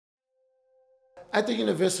At the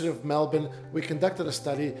University of Melbourne, we conducted a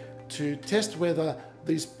study to test whether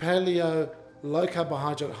these paleo, low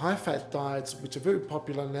carbohydrate, high fat diets, which are very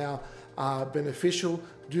popular now, are beneficial.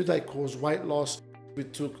 Do they cause weight loss? We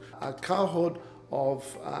took a cohort of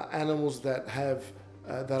animals that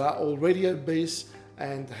are already obese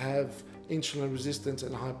and have insulin resistance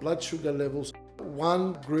and high blood sugar levels.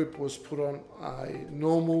 One group was put on a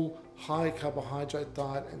normal high carbohydrate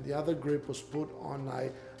diet and the other group was put on a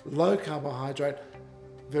low carbohydrate,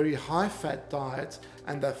 very high fat diet,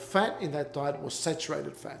 and the fat in that diet was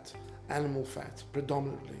saturated fat, animal fat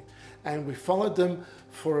predominantly. And we followed them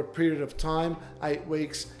for a period of time, 8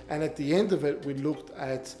 weeks, and at the end of it we looked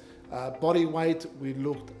at body weight, we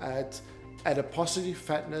looked at adiposity,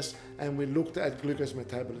 fatness, and we looked at glucose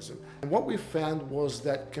metabolism. And what we found was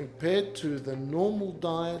that compared to the normal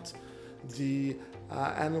diet, the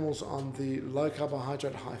animals on the low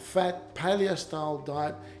carbohydrate, high fat, paleo style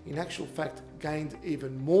diet in actual fact gained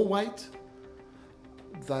even more weight.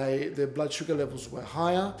 Their blood sugar levels were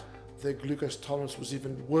higher, their glucose tolerance was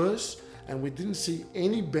even worse, and we didn't see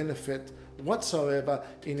any benefit whatsoever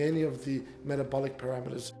in any of the metabolic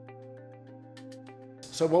parameters.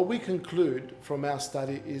 So what we conclude from our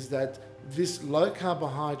study is that this low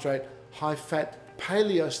carbohydrate, high fat,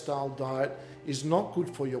 paleo style diet is not good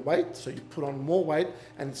for your weight, so you put on more weight,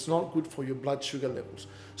 and it's not good for your blood sugar levels.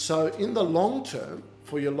 So in the long term,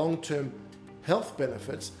 for your long-term health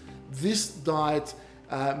benefits, this diet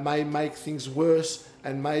may make things worse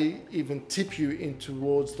and may even tip you in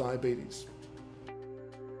towards diabetes.